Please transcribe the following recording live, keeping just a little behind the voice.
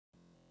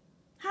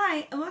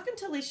Hi, and welcome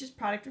to Alicia's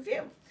product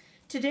review.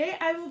 Today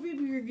I will be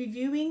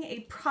reviewing a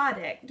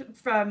product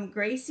from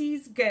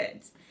Gracie's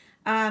Goods.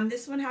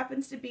 This one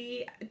happens to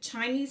be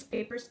Chinese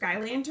paper sky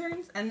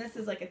lanterns, and this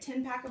is like a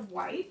 10-pack of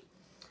white.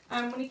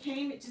 When it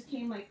came, it just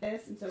came like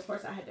this, and so of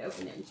course I had to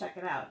open it and check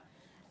it out.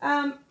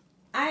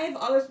 I've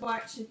always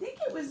watched, I think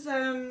it was,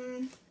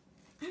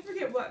 I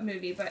forget what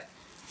movie, but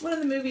one of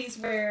the movies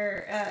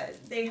where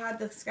they had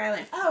the sky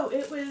lantern. Oh,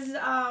 it was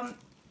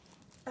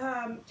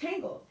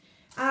Tangled.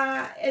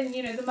 And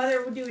you know, the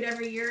mother would do it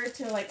every year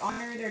to like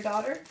honor their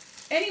daughter.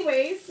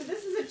 Anyways, so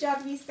this is a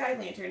Japanese sky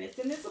lantern. It's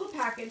in this little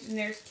package, and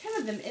there's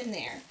 10 of them in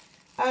there.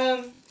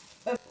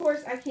 Of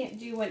course, I can't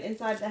do one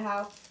inside the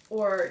house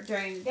or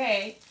during the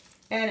day,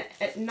 and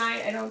at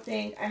night I don't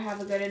think I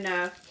have a good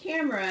enough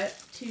camera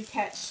to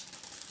catch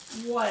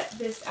what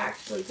this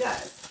actually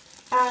does.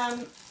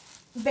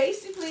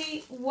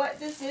 Basically, what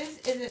this is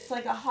it's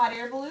like a hot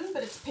air balloon,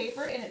 but it's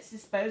paper and it's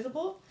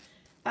disposable.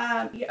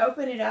 You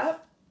open it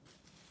up,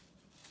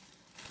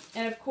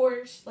 and of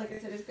course, like I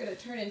said, it's going to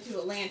turn into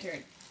a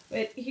lantern.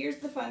 But here's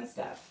the fun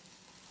stuff.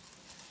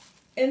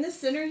 In the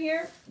center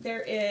here,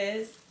 there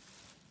is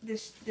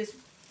this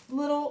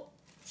little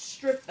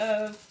strip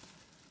of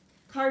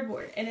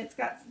cardboard, and it's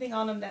got something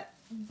on them that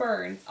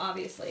burns,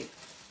 obviously.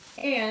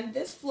 And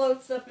this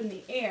floats up in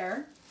the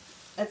air.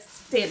 Let's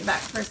stand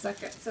back for a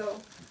second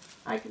so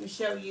I can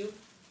show you.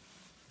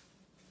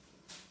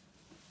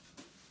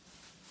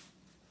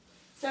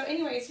 So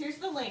anyways, here's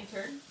the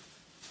lantern.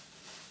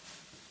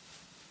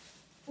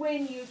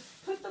 When you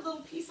put the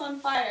little piece on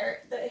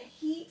fire, the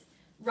heat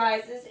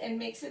rises and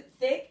makes it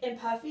thick and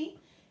puffy,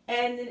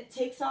 and then it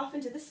takes off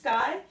into the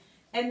sky,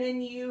 and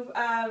then you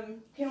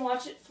can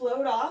watch it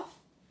float off,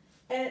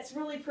 and it's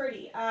really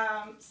pretty.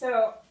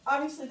 So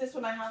obviously this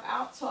one I have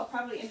out, so I'll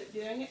probably end up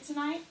doing it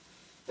tonight.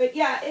 But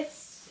yeah,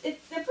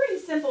 they're pretty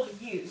simple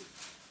to use.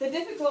 The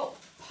difficult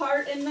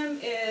part in them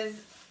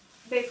is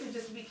basically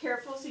just be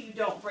careful so you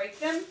don't break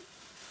them,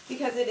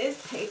 because it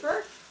is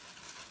paper.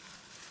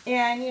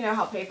 And you know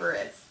how paper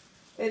is.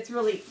 It's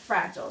really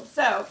fragile.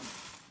 So,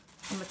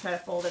 I'm going to try to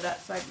fold it up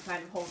so I can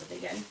kind of hold it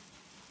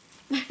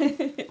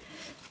again.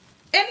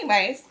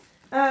 Anyways,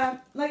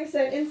 like I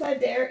said, inside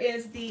there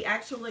is the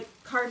actual like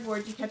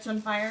cardboard you catch on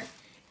fire.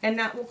 And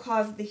that will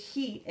cause the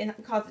heat and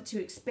cause it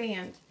to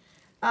expand.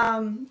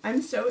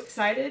 I'm so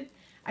excited.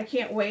 I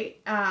can't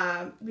wait.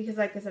 Because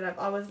like I said, I've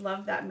always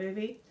loved that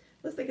movie.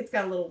 Looks like it's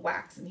got a little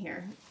wax in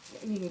here.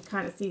 You can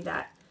kind of see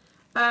that.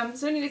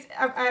 So anyways,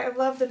 I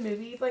love the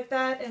movies like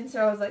that, and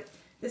so I was like,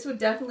 this would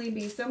definitely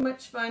be so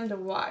much fun to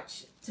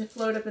watch, to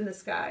float up in the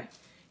sky.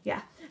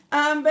 Yeah.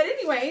 But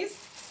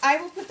anyways,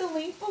 I will put the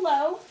link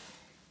below,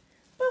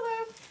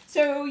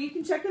 so you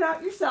can check it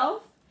out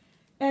yourself.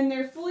 And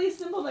they're fully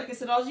assembled. Like I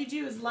said, all you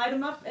do is light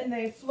them up and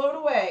they float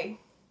away.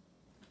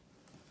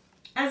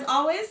 As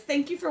always,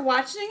 thank you for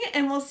watching,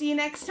 and we'll see you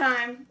next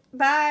time.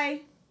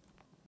 Bye.